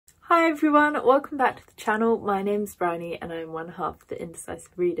Hi everyone, welcome back to the channel. My name's Bryony and I'm one half of the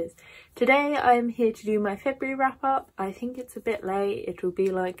Indecisive Readers. Today I am here to do my February wrap up. I think it's a bit late, it will be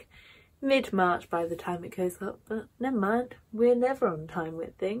like mid-March by the time it goes up, but never mind, we're never on time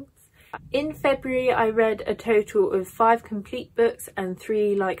with things. In February I read a total of 5 complete books and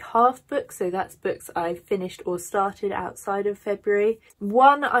 3 like half books, so that's books I finished or started outside of February.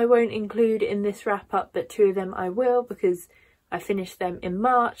 1 I won't include in this wrap up, but 2 of them I will because I finished them in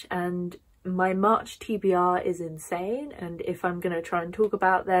March and my March TBR is insane, and if I'm going to try and talk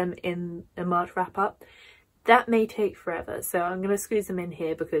about them in a March wrap up that may take forever, so I'm going to squeeze them in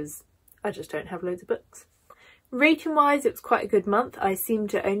here because I just don't have loads of books. Rating wise it was quite a good month. I seemed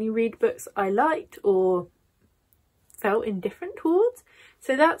to only read books I liked or felt indifferent towards,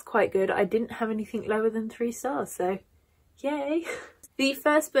 so that's quite good. I didn't have anything lower than 3 stars, so yay. The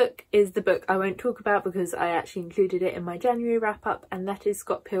first book is the book I won't talk about because I actually included it in my January wrap up, and that is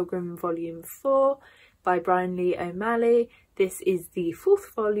Scott Pilgrim Volume 4 by Brian Lee O'Malley. This is the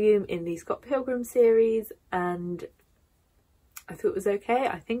 4th volume in the Scott Pilgrim series and I thought it was okay.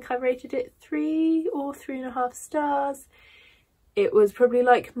 I think I rated it 3 or 3.5 stars. It was probably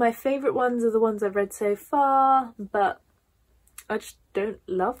like my favourite ones are the ones I've read so far, but I just don't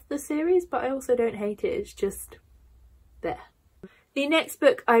love the series, but I also don't hate it, it's just there. The next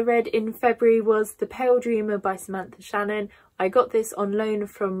book I read in February was The Pale Dreamer by Samantha Shannon. I got this on loan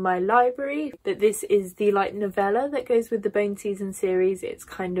from my library, but this is the light novella that goes with the Bone Season series. It's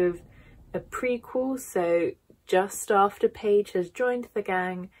kind of a prequel, so just after Paige has joined the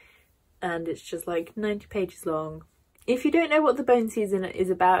gang, and it's just like 90 pages long. If you don't know what the Bone Season is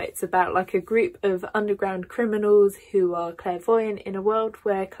about, it's about like a group of underground criminals who are clairvoyant in a world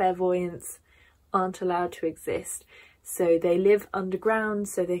where clairvoyants aren't allowed to exist. So they live underground,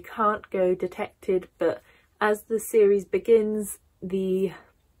 so they can't go detected, but as the series begins, the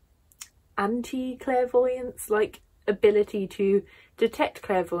anti-clairvoyance, like ability to detect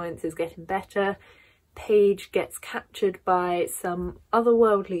clairvoyance, is getting better. Paige gets captured by some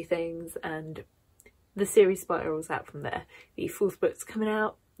otherworldly things and the series spirals out from there. The 4th book's coming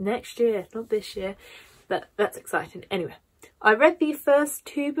out next year, not this year, but that's exciting. Anyway, I read the first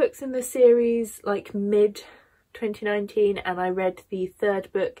 2 books in the series like mid 2019 and I read the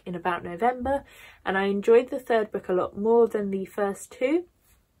 3rd book in about November, and I enjoyed the 3rd book a lot more than the first 2,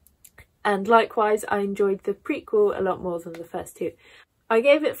 and likewise I enjoyed the prequel a lot more than the first 2. I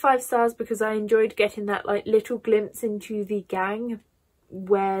gave it 5 stars because I enjoyed getting that like little glimpse into the gang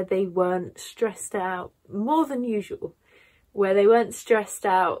where they weren't stressed out more than usual, where they weren't stressed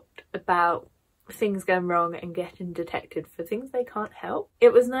out about things going wrong and getting detected for things they can't help.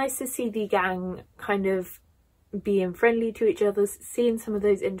 It was nice to see the gang kind of being friendly to each other, seeing some of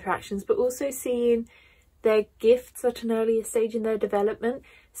those interactions, but also seeing their gifts at an earlier stage in their development.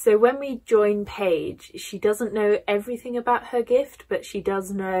 So when we join Paige, she doesn't know everything about her gift, but she does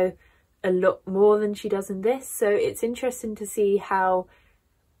know a lot more than she does in this. So it's interesting to see how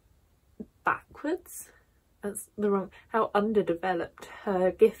backwards, how underdeveloped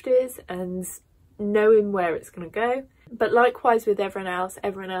her gift is and knowing where it's going to go. But likewise with everyone else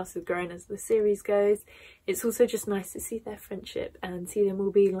is growing as the series goes. It's also just nice to see their friendship and see them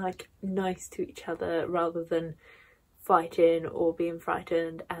all being like nice to each other rather than fighting or being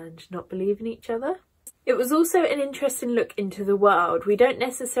frightened and not believing each other. It was also an interesting look into the world. We don't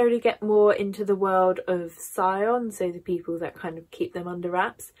necessarily get more into the world of Scion, so the people that kind of keep them under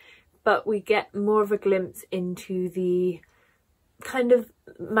wraps, but we get more of a glimpse into the kind of,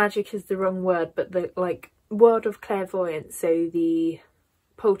 magic is the wrong word, but the like world of clairvoyance, so the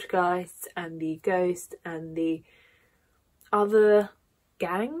poltergeists and the ghost and the other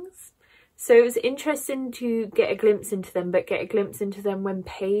gangs. So it was interesting to get a glimpse into them, but get a glimpse into them when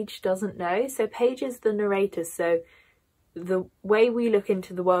Paige doesn't know. So Paige is the narrator, so the way we look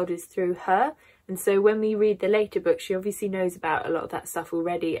into the world is through her, and so when we read the later books she obviously knows about a lot of that stuff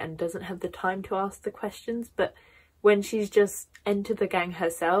already and doesn't have the time to ask the questions, but when she's just entered the gang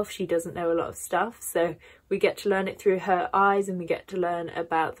herself, she doesn't know a lot of stuff, so we get to learn it through her eyes and we get to learn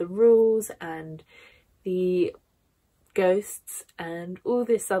about the rules and the ghosts and all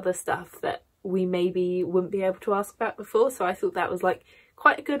this other stuff that we maybe wouldn't be able to ask about before. So I thought that was like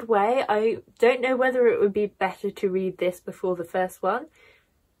quite a good way. I don't know whether it would be better to read this before the first one,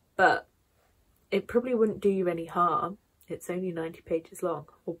 but it probably wouldn't do you any harm. It's only 90 pages long,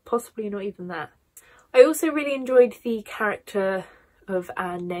 or possibly not even that. I also really enjoyed the character of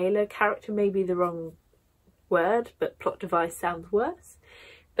Anne Naylor. Character may be the wrong word, but plot device sounds worse.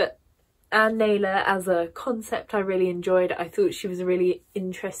 But Anne Naylor as a concept I really enjoyed. I thought she was a really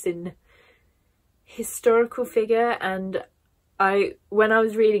interesting historical figure, and when I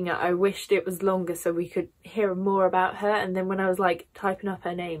was reading it, I wished it was longer so we could hear more about her, and then when I was like typing up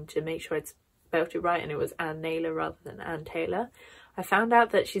her name to make sure I'd spelt it right and it was Anne Naylor rather than Anne Taylor, I found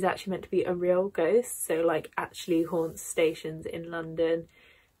out that she's actually meant to be a real ghost, so like actually haunts stations in London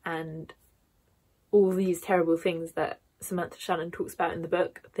and all these terrible things that Samantha Shannon talks about in the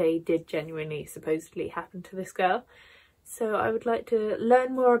book, they did genuinely supposedly happen to this girl. So I would like to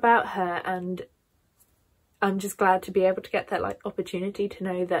learn more about her, and I'm just glad to be able to get that like opportunity to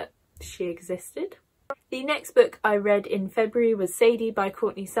know that she existed. The next book I read in February was Sadie by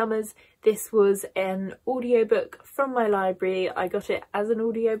Courtney Summers. This was an audiobook from my library. I got it as an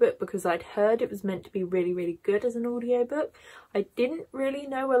audiobook because I'd heard it was meant to be really, really good as an audiobook. I didn't really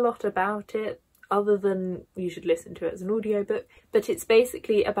know a lot about it other than you should listen to it as an audiobook, but it's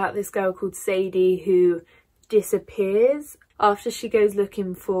basically about this girl called Sadie who disappears after she goes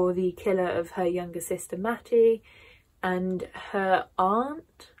looking for the killer of her younger sister Mattie, and her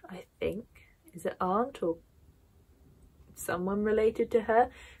aunt, I think, is it aunt or someone related to her,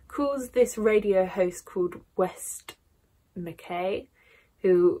 calls this radio host called West McKay,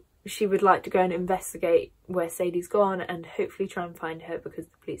 who she would like to go and investigate where Sadie's gone and hopefully try and find her because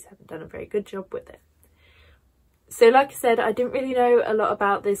the police haven't done a very good job with it. So like I said, I didn't really know a lot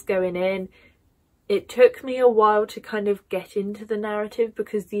about this going in. It took me a while to kind of get into the narrative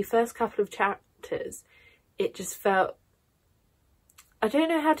because the first couple of chapters, it just felt, I don't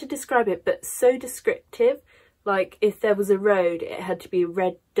know how to describe it, but so descriptive. Like if there was a road, it had to be a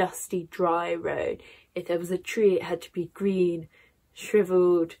red, dusty, dry road. If there was a tree, it had to be green,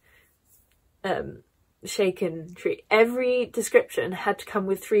 shriveled, shaken tree. Every description had to come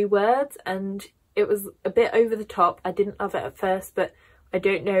with 3 words, and it was a bit over the top. I didn't love it at first, but I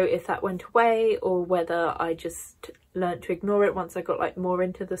don't know if that went away or whether I just learnt to ignore it once I got like more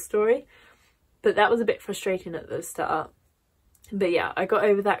into the story. But that was a bit frustrating at the start. But yeah, I got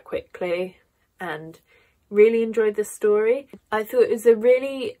over that quickly and really enjoyed the story. I thought it was a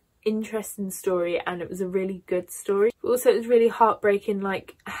really interesting story and it was a really good story. Also, it was really heartbreaking,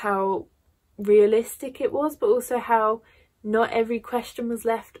 like how realistic it was, but also how not every question was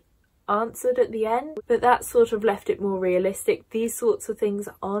left answered at the end, but that sort of left it more realistic. These sorts of things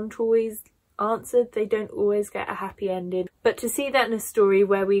aren't always answered, they don't always get a happy ending, but to see that in a story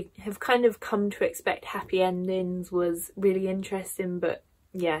where we have kind of come to expect happy endings was really interesting, but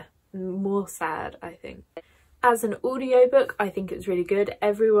yeah, more sad, I think. As an audiobook, I think it was really good.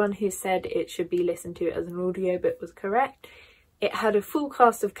 Everyone who said it should be listened to as an audiobook was correct. It had a full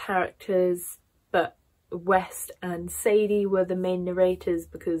cast of characters, but West and Sadie were the main narrators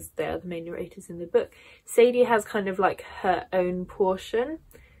because they are the main narrators in the book. Sadie has kind of like her own portion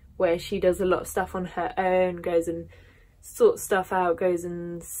where she does a lot of stuff on her own, goes and sorts stuff out, goes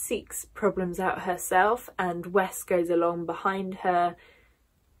and seeks problems out herself, and West goes along behind her,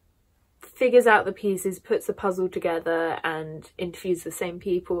 figures out the pieces, puts a puzzle together and interviews the same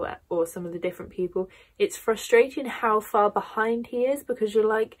people or some of the different people. It's frustrating how far behind he is because you're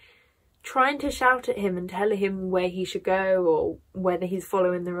like trying to shout at him and tell him where he should go or whether he's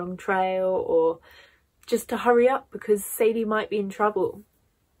following the wrong trail or just to hurry up because Sadie might be in trouble.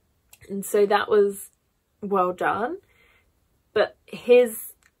 And so that was well done. But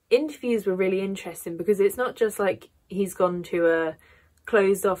his interviews were really interesting because it's not just like he's gone to a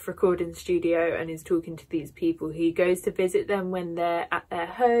closed off recording studio and is talking to these people. He goes to visit them when they're at their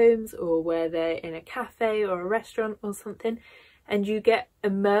homes or where they're in a cafe or a restaurant or something, and you get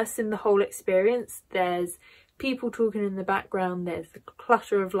immersed in the whole experience. There's people talking in the background, there's the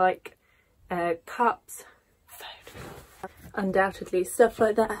clutter of like cups, phone. Undoubtedly stuff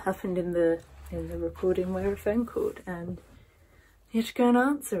like that happened in the recording where a phone called and you had to go and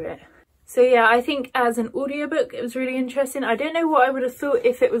answer it. So yeah, I think as an audiobook it was really interesting. I don't know what I would have thought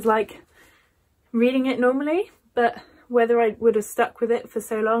if it was like reading it normally, but whether I would have stuck with it for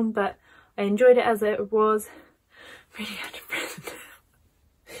so long, but I enjoyed it as it was. Really out of breath.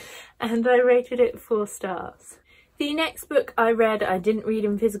 And I rated it 4 stars. The next book I read, I didn't read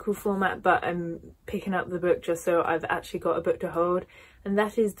in physical format, but I'm picking up the book just so I've actually got a book to hold, and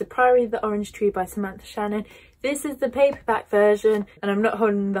that is The Priory of the Orange Tree by Samantha Shannon. This is the paperback version, and I'm not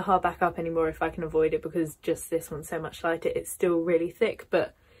holding the hardback up anymore if I can avoid it because just this one's so much lighter. It's still really thick,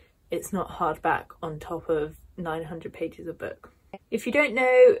 but it's not hardback on top of 900 pages of book. If you don't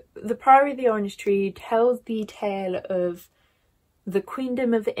know, The Priory of the Orange Tree tells the tale of the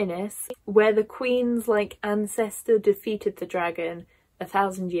Queendom of Innis, where the Queen's like ancestor defeated the dragon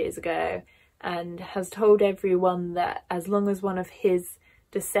 1,000 years ago and has told everyone that as long as one of his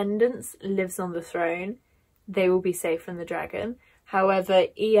descendants lives on the throne, they will be safe from the dragon. However,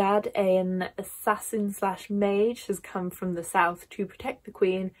 Iad, an assassin slash mage, has come from the south to protect the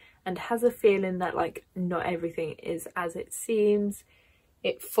queen and has a feeling that like not everything is as it seems.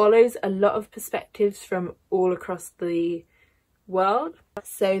 It follows a lot of perspectives from all across the world.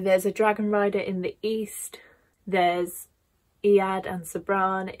 So there's a dragon rider in the east, there's Iad and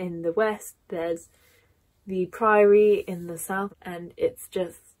Sabran in the west, there's the priory in the south, and it's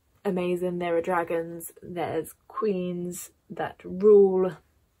just amazing. There are dragons, there's queens that rule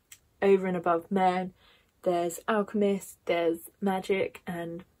over and above men, there's alchemists, there's magic,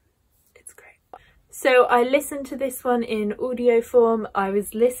 and it's great. So I listened to this one in audio form. I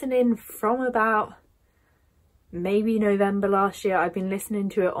was listening from about maybe November last year. I've been listening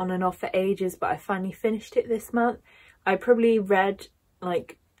to it on and off for ages, but I finally finished it this month. I probably read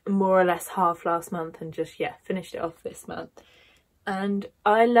like more or less half last month and just, yeah, finished it off this month. And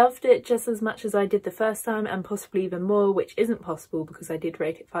I loved it just as much as I did the first time, and possibly even more, which isn't possible because I did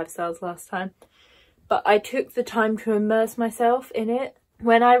rate it 5 stars last time. But I took the time to immerse myself in it.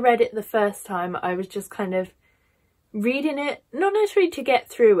 When I read it the first time, I was just kind of reading it, not necessarily to get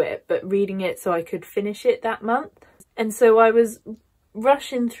through it, but reading it so I could finish it that month. And so I was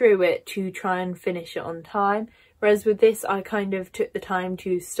rushing through it to try and finish it on time. Whereas with this, I kind of took the time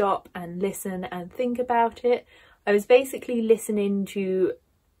to stop and listen and think about it. I was basically listening to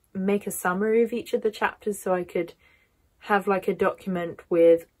make a summary of each of the chapters so I could have like a document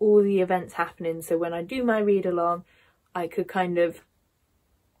with all the events happening. So when I do my read along, I could kind of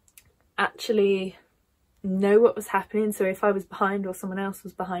actually know what was happening. So if I was behind or someone else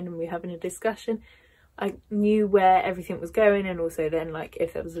was behind and we were having a discussion, I knew where everything was going. And also then, like,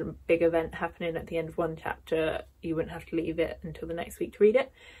 if there was a big event happening at the end of one chapter, you wouldn't have to leave it until the next week to read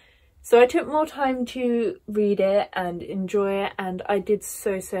it. So I took more time to read it and enjoy it, and I did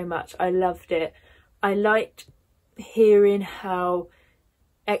so much. I loved it. I liked hearing how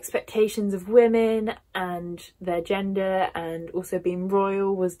expectations of women and their gender and also being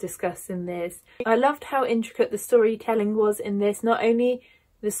royal was discussed in this. I loved how intricate the storytelling was in this, not only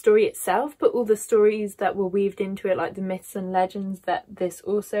the story itself but all the stories that were weaved into it, like the myths and legends that this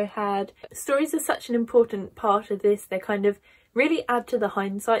also had. Stories are such an important part of this. They kind of really add to the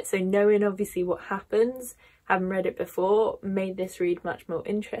hindsight, so knowing obviously what happens, having read it before, made this read much more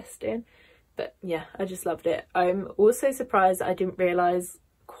interesting. But yeah, I just loved it. I'm also surprised I didn't realise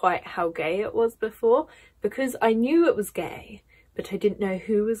quite how gay it was before, because I knew it was gay but I didn't know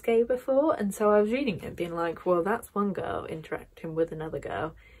who was gay before, and so I was reading it being like, well, that's one girl interacting with another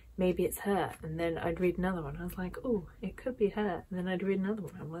girl, maybe it's her. And then I'd read another one, I was like, oh, it could be her. And then I'd read another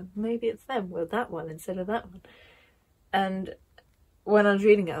one, I'm like, maybe it's them, well, that one instead of that one. And when I was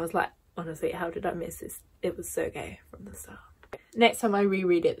reading it, I was like, honestly, how did I miss this? It was so gay from the start. Next time I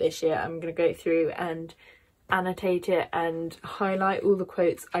reread it this year, I'm going to go through and annotate it and highlight all the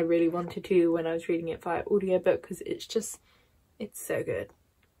quotes I really wanted to when I was reading it via audiobook, because it's so good.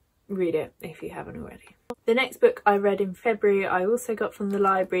 Read it if you haven't already. The next book I read in February I also got from the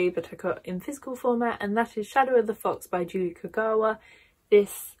library, but I got in physical format, and that is Shadow of the Fox by Julie Kagawa.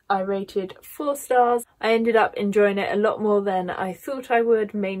 This I rated 4 stars. I ended up enjoying it a lot more than I thought I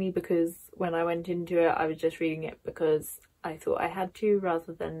would, mainly because when I went into it I was just reading it because I thought I had to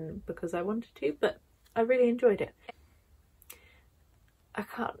rather than because I wanted to, but I really enjoyed it. I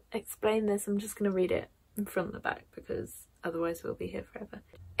can't explain this, I'm just going to read it in front and the back because otherwise we'll be here forever.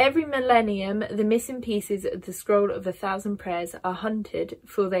 Every millennium, the missing pieces of the Scroll of 1,000 Prayers are hunted,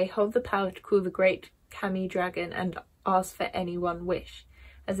 for they hold the power to call the great Kami dragon and ask for any one wish.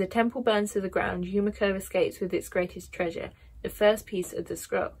 As the temple burns to the ground, Yumiko escapes with its greatest treasure, the first piece of the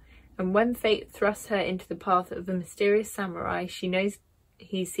scroll. And when fate thrusts her into the path of the mysterious samurai, she knows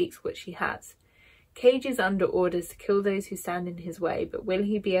he seeks what she has. Cage is under orders to kill those who stand in his way, but will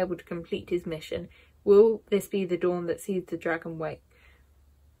he be able to complete his mission? Will this be the dawn that sees the dragon wake?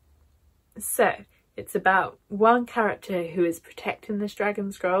 So, it's about one character who is protecting this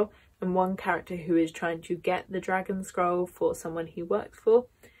dragon scroll and one character who is trying to get the dragon scroll for someone he works for.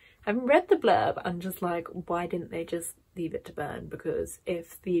 Having read the blurb, I'm just like, why didn't they just leave it to burn? Because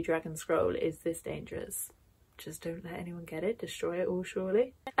if the dragon scroll is this dangerous, just don't let anyone get it, destroy it all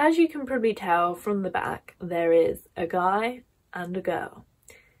surely. As you can probably tell from the back, there is a guy and a girl.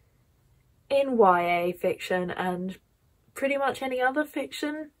 In YA fiction and pretty much any other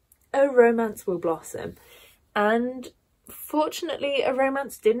fiction, a romance will blossom. And fortunately, a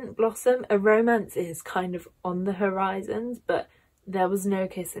romance didn't blossom. A romance is kind of on the horizons, but there was no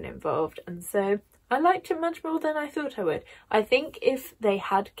kissing involved. And so I liked it much more than I thought I would. I think if they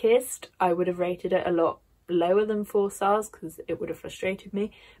had kissed, I would have rated it a lot lower than 4 stars because it would have frustrated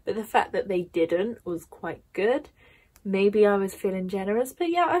me. But the fact that they didn't was quite good. maybe I was feeling generous, but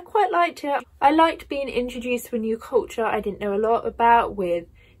yeah, I quite liked it. I liked being introduced to a new culture I didn't know a lot about, with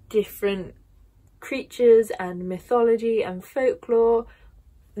different creatures and mythology and folklore.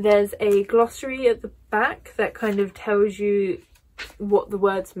 There's a glossary at the back that kind of tells you what the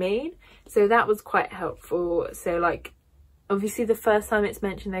words mean, so that was quite helpful. So like, obviously the first time it's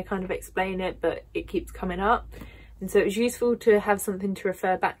mentioned they kind of explain it, but it keeps coming up, and so it was useful to have something to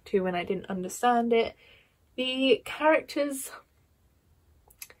refer back to when I didn't understand it. The characters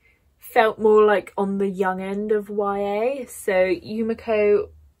felt more like on the young end of YA. So Yumiko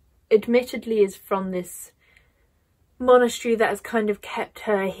admittedly is from this monastery that has kind of kept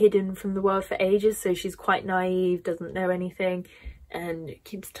her hidden from the world for ages, so she's quite naive, doesn't know anything, and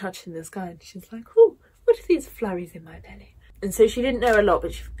keeps touching the sky, and she's like, oh, what are these flurries in my belly? And so she didn't know a lot,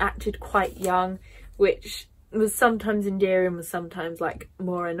 but she acted quite young, which was sometimes endearing, was sometimes like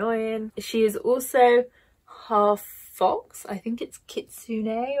more annoying. She is also half fox, I think it's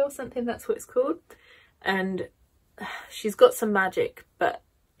kitsune or something, that's what it's called, and she's got some magic, but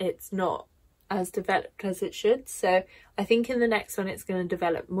it's not as developed as it should. So I think in the next one it's going to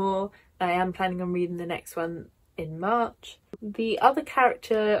develop more. I am planning on reading the next one in March. The other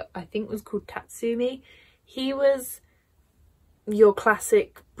character I think was called Tatsumi. He was your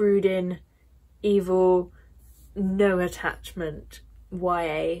classic brooding, evil, no attachment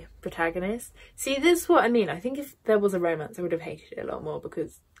YA protagonist. See, this is what I mean. I think if there was a romance I would have hated it a lot more,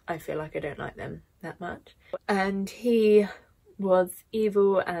 because I feel like I don't like them that much. And he was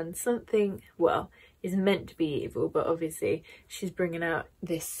evil, and something, well, is meant to be evil, but obviously she's bringing out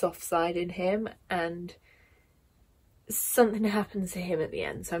this soft side in him, and something happens to him at the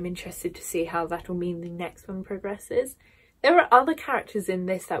end, so I'm interested to see how that'll mean the next one progresses. There were other characters in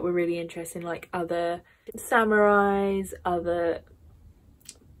this that were really interesting, like other samurais, other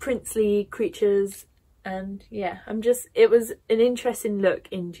princely creatures, and yeah, it was an interesting look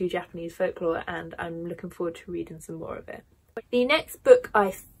into Japanese folklore, and I'm looking forward to reading some more of it. The next book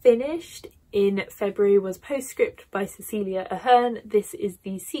I finished in February was Postscript by Cecilia Ahern. This is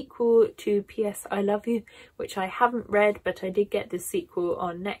the sequel to P.S. I Love You, which I haven't read, but I did get the sequel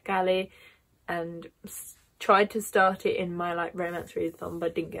on NetGalley and tried to start it in my like romance readathon,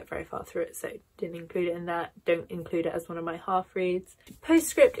 but didn't get very far through it, so didn't include it in that. Don't include it as one of my half reads.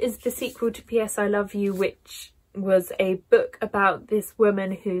 Postscript is the sequel to P.S. I Love You, which was a book about this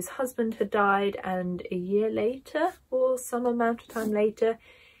woman whose husband had died, and a year later, or some amount of time later,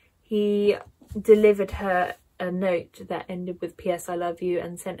 he delivered her a note that ended with P.S. I Love You,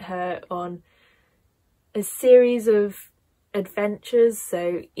 and sent her on a series of adventures.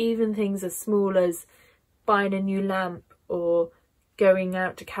 So even things as small as buying a new lamp or going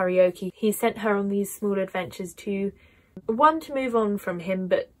out to karaoke, he sent her on these small adventures to, one, to move on from him,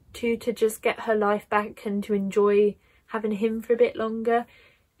 but two, to just get her life back and to enjoy having him for a bit longer.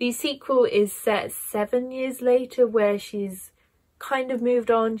 The sequel is set 7 years later, where she's kind of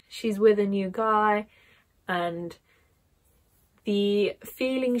moved on, she's with a new guy, and the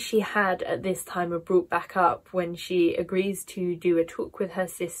feelings she had at this time are brought back up when she agrees to do a talk with her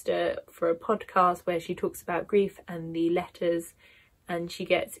sister for a podcast where she talks about grief and the letters, and she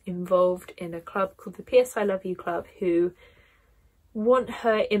gets involved in a club called the P.S. I Love You Club, who want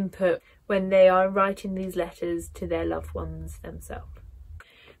her input when they are writing these letters to their loved ones themselves.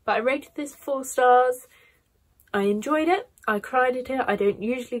 But I rated this 4 stars. I enjoyed it. I cried at it. I don't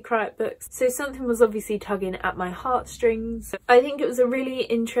usually cry at books, so something was obviously tugging at my heartstrings. I think it was a really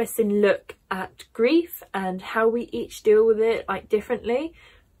interesting look at grief and how we each deal with it like differently.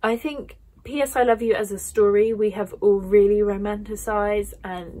 I think P.S. I Love You as a story we have all really romanticised,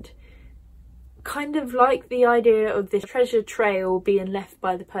 and kind of like the idea of this treasure trail being left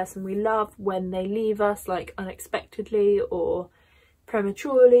by the person we love when they leave us, like unexpectedly or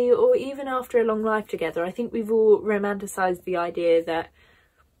prematurely, or even after a long life together. I think we've all romanticised the idea that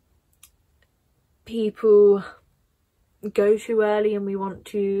people go too early and we want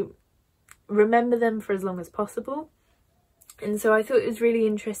to remember them for as long as possible. And so I thought it was really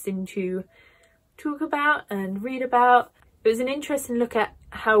interesting to talk about and read about. It was an interesting look at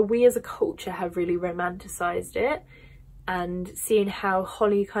how we as a culture have really romanticised it, and seeing how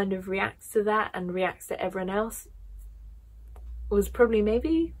Holly kind of reacts to that and reacts to everyone else was probably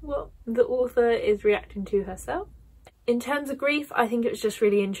maybe what the author is reacting to herself. In terms of grief, I think it was just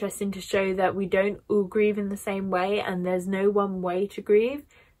really interesting to show that we don't all grieve in the same way, and there's no one way to grieve.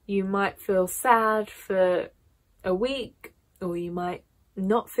 You might feel sad for a week, or you might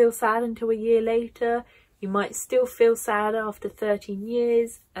not feel sad until a year later. You might still feel sad after 13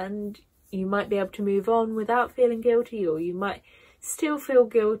 years, and you might be able to move on without feeling guilty, or you might still feel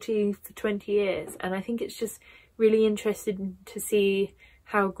guilty for 20 years. And I think it's just really interested to see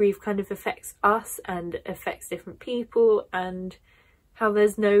how grief kind of affects us and affects different people, and how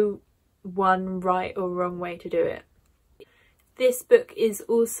there's no one right or wrong way to do it. This book is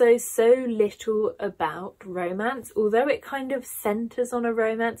also so little about romance, although it kind of centres on a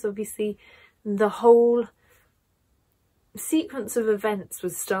romance. Obviously, the whole sequence of events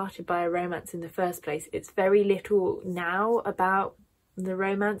was started by a romance in the first place. It's very little now about the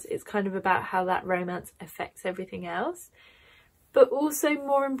romance. It's kind of about how that romance affects everything else. But also,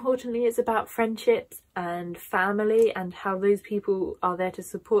 more importantly, it's about friendships and family and how those people are there to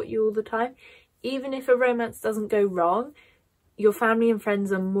support you all the time. Even if a romance doesn't go wrong, your family and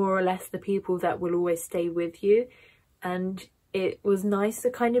friends are more or less the people that will always stay with you. And it was nice to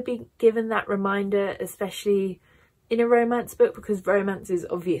kind of be given that reminder, especially in a romance book, because romances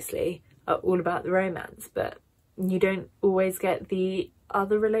obviously are all about the romance, but you don't always get the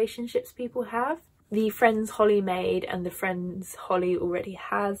other relationships people have. The friends Holly made and the friends Holly already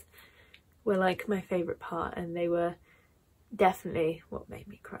has were like my favourite part, and they were definitely what made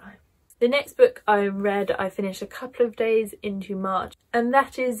me cry. The next book I read, I finished a couple of days into March, and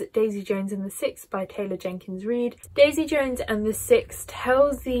that is Daisy Jones and the Six by Taylor Jenkins Reid. Daisy Jones and the Six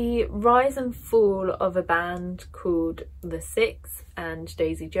tells the rise and fall of a band called The Six and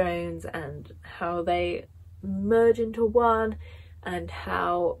Daisy Jones, and how they merge into one, and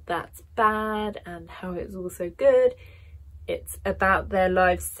how that's bad and how it's also good. It's about their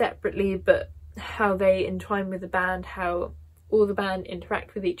lives separately, but how they entwine with the band, how all the band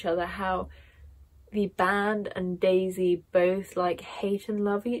interact with each other, how the band and Daisy both like hate and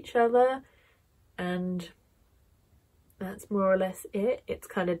love each other, and that's more or less it. It's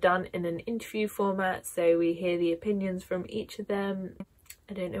kind of done in an interview format, so we hear the opinions from each of them.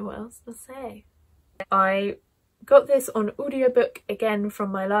 I don't know what else to say. I got this on audiobook again from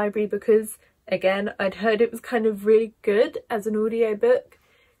my library because, again, I'd heard it was kind of really good as an audiobook,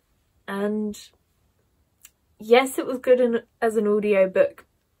 and yes, it was good as an audiobook,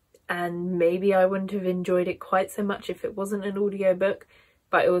 and maybe I wouldn't have enjoyed it quite so much if it wasn't an audiobook,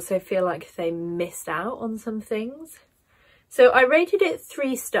 but I also feel like they missed out on some things. So I rated it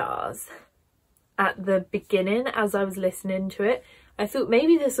 3 stars at the beginning as I was listening to it. I thought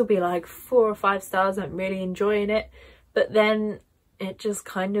maybe this will be like 4 or 5 stars, I'm really enjoying it, but then it just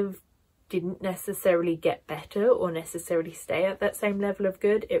kind of didn't necessarily get better or necessarily stay at that same level of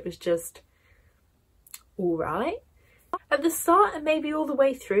good. It was just alright. At the start and maybe all the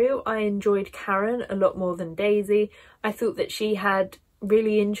way through, I enjoyed Karen a lot more than Daisy. I thought that she had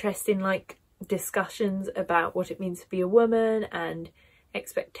really interesting like discussions about what it means to be a woman and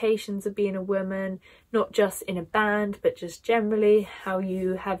expectations of being a woman, not just in a band but just generally, how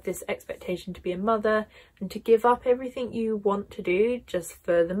you have this expectation to be a mother and to give up everything you want to do just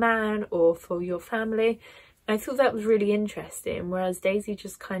for the man or for your family. I thought that was really interesting, whereas Daisy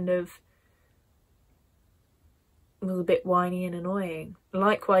just kind of was a bit whiny and annoying.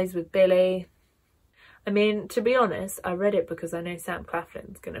 Likewise with Billy. I mean, to be honest, I read it because I know Sam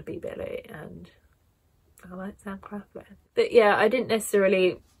Claflin's gonna be Billy and I like Sam Claflin. But yeah, I didn't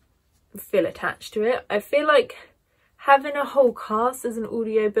necessarily feel attached to it. I feel like having a whole cast as an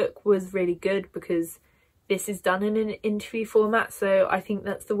audiobook was really good because this is done in an interview format, so I think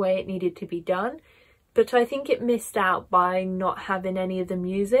that's the way it needed to be done. But I think it missed out by not having any of the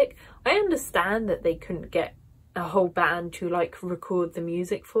music. I understand that they couldn't get a whole band to like record the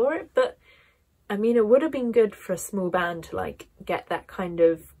music for it, but I mean, it would have been good for a small band to like get that kind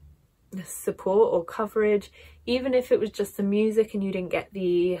of support or coverage, even if it was just the music and you didn't get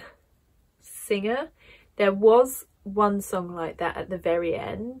the singer. There was one song like that at the very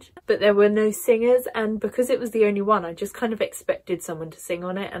end, but there were no singers, and because it was the only one, I just kind of expected someone to sing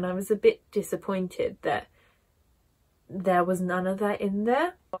on it, and I was a bit disappointed that there was none of that in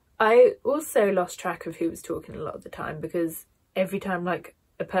there. I also lost track of who was talking a lot of the time, because every time like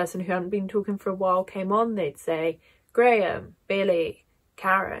a person who hadn't been talking for a while came on, they'd say Graham, Billy,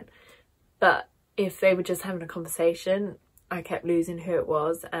 Karen. But if they were just having a conversation, I kept losing who it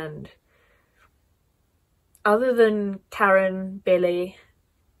was. And other than Karen, Billy,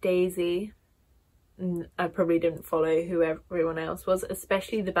 Daisy, I probably didn't follow who everyone else was,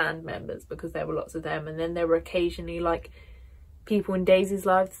 especially the band members, because there were lots of them. And then there were occasionally like people in Daisy's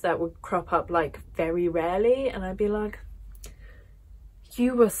lives that would crop up like very rarely, and I'd be like,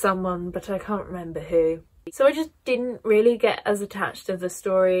 you were someone, but I can't remember who. So I just didn't really get as attached to the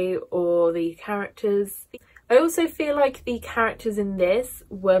story or the characters. I also feel like the characters in this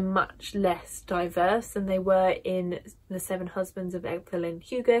were much less diverse than they were in The Seven Husbands of Evelyn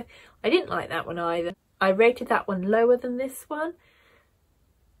Hugo. I didn't like that one either. I rated that one lower than this one,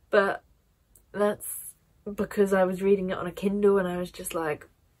 but that's because I was reading it on a Kindle and I was just like,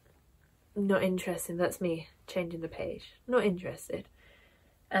 not interested. That's me changing the page. Not interested.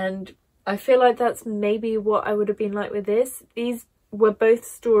 And I feel like that's maybe what I would have been like with this. These were both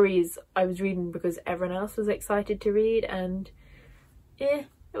stories I was reading because everyone else was excited to read, and it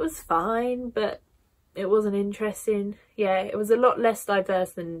was fine, but it wasn't interesting. Yeah, it was a lot less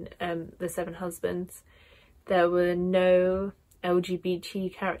diverse than The Seven Husbands. There were no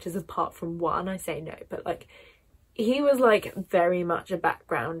LGBT characters apart from one. I say no, but like, he was like very much a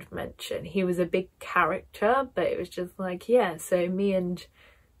background mention. He was a big character, but it was just like, yeah, so me and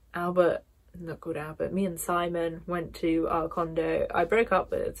Albert, not called Albert, me and Simon went to our condo. I broke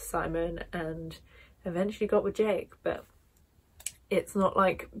up with Simon and eventually got with Jake, but it's not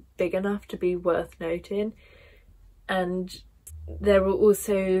like big enough to be worth noting. And there were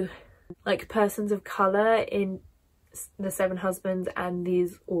also like persons of colour in The Seven Husbands, and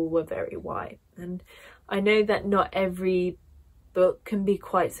these all were very white. And I know that not every book can be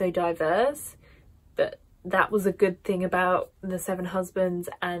quite so diverse, but that was a good thing about The Seven Husbands,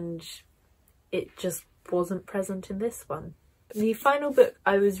 and it just wasn't present in this one. The final book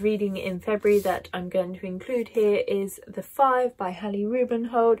I was reading in February that I'm going to include here is The Five by Hallie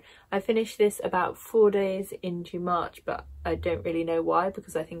Rubenhold. I finished this about 4 days into March, but I don't really know why,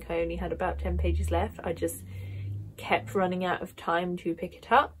 because I think I only had about 10 pages left. I just kept running out of time to pick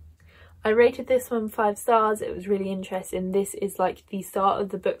it up. I rated this one 5 stars. It was really interesting. This is like the start of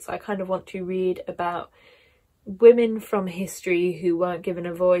the books I kind of want to read about women from history who weren't given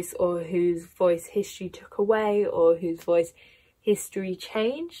a voice, or whose voice history took away, or whose voice history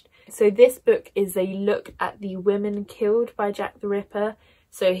changed. So this book is a look at the women killed by Jack the Ripper,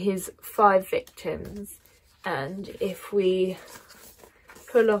 so his 5 victims. And if we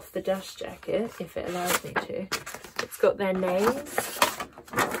pull off the dust jacket, if it allows me to, it's got their names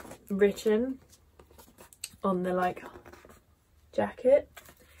written on the like jacket,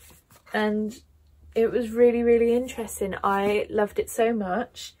 and it was really, really interesting. I loved it so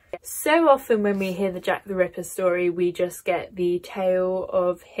much. So often when we hear the Jack the Ripper story, we just get the tale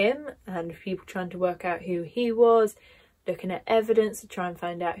of him and people trying to work out who he was, looking at evidence to try and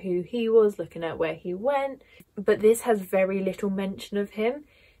find out who he was, looking at where he went. But this has very little mention of him.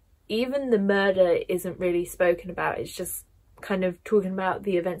 Even the murder isn't really spoken about. It's just kind of talking about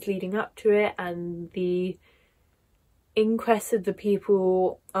the events leading up to it and the inquest of the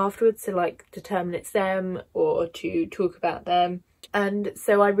people afterwards to like determine it's them or to talk about them. And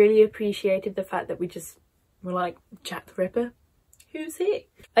so I really appreciated the fact that we just were like, Jack the Ripper, who's he?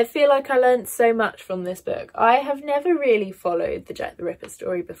 I feel like I learned so much from this book. I have never really followed the Jack the Ripper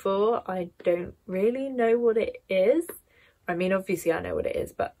story before. I don't really know what it is. I mean, obviously I know what it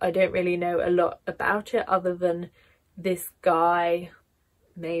is, but I don't really know a lot about it other than this guy.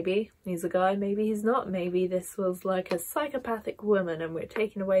 Maybe he's a guy, maybe he's not. Maybe this was like a psychopathic woman and we're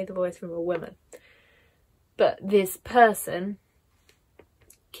taking away the voice from a woman. But this person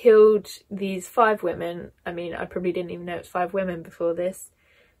killed these 5 women. I mean, I probably didn't even know it was 5 women before this.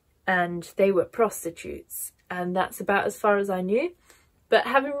 And they were prostitutes. And that's about as far as I knew. But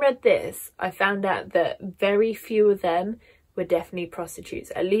having read this, I found out that very few of them were definitely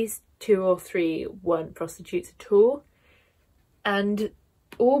prostitutes. At least 2 or 3 weren't prostitutes at all. And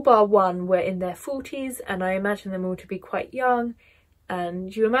all bar one were in their 40s, and I imagine them all to be quite young.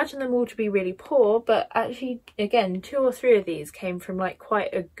 And you imagine them all to be really poor, but actually, again, 2 or 3 of these came from like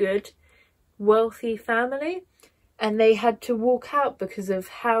quite a good, wealthy family. And they had to walk out because of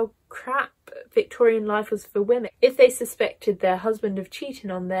how crap Victorian life was for women. If they suspected their husband of cheating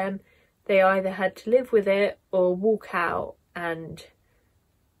on them, they either had to live with it or walk out and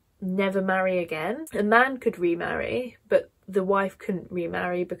never marry again. A man could remarry, but the wife couldn't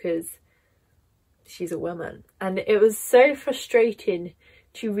remarry because she's a woman. And it was so frustrating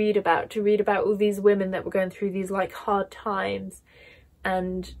to read about all these women that were going through these like hard times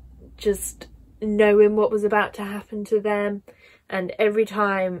and just knowing what was about to happen to them. And every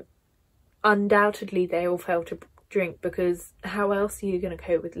time, undoubtedly, they all fell to drink, because how else are you going to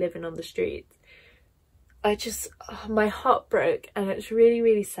cope with living on the streets? My heart broke, and it's really,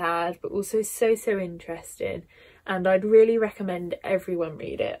 really sad, but also so interesting. And I'd really recommend everyone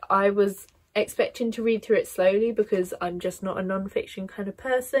read it. I was expecting to read through it slowly because I'm just not a non-fiction kind of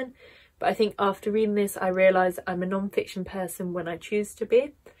person. But I think after reading this, I realised I'm a non-fiction person when I choose to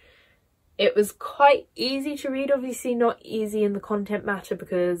be. It was quite easy to read, obviously not easy in the content matter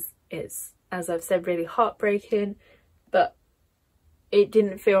because it's, as I've said, really heartbreaking. But it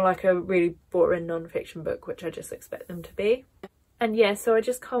didn't feel like a really boring non-fiction book, which I just expect them to be. And yeah, so I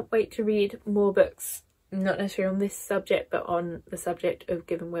just can't wait to read more books, not necessarily on this subject, but on the subject of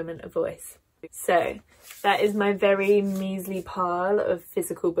giving women a voice. So that is my very measly pile of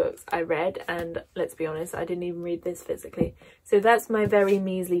physical books I read, and let's be honest, I didn't even read this physically. So that's my very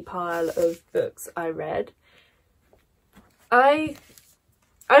measly pile of books I read. I'm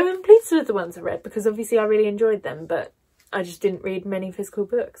pleased with the ones I read because obviously I really enjoyed them, but I just didn't read many physical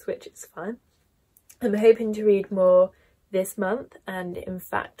books, which is fine. I'm hoping to read more this month, and in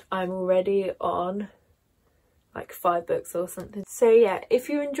fact I'm already on like 5 books or something. So yeah, if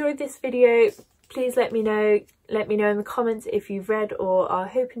you enjoyed this video, please let me know in the comments if you've read or are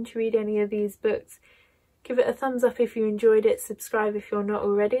hoping to read any of these books. Give it a thumbs up if you enjoyed it, subscribe if you're not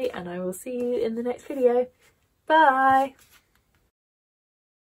already, and I will see you in the next video. Bye!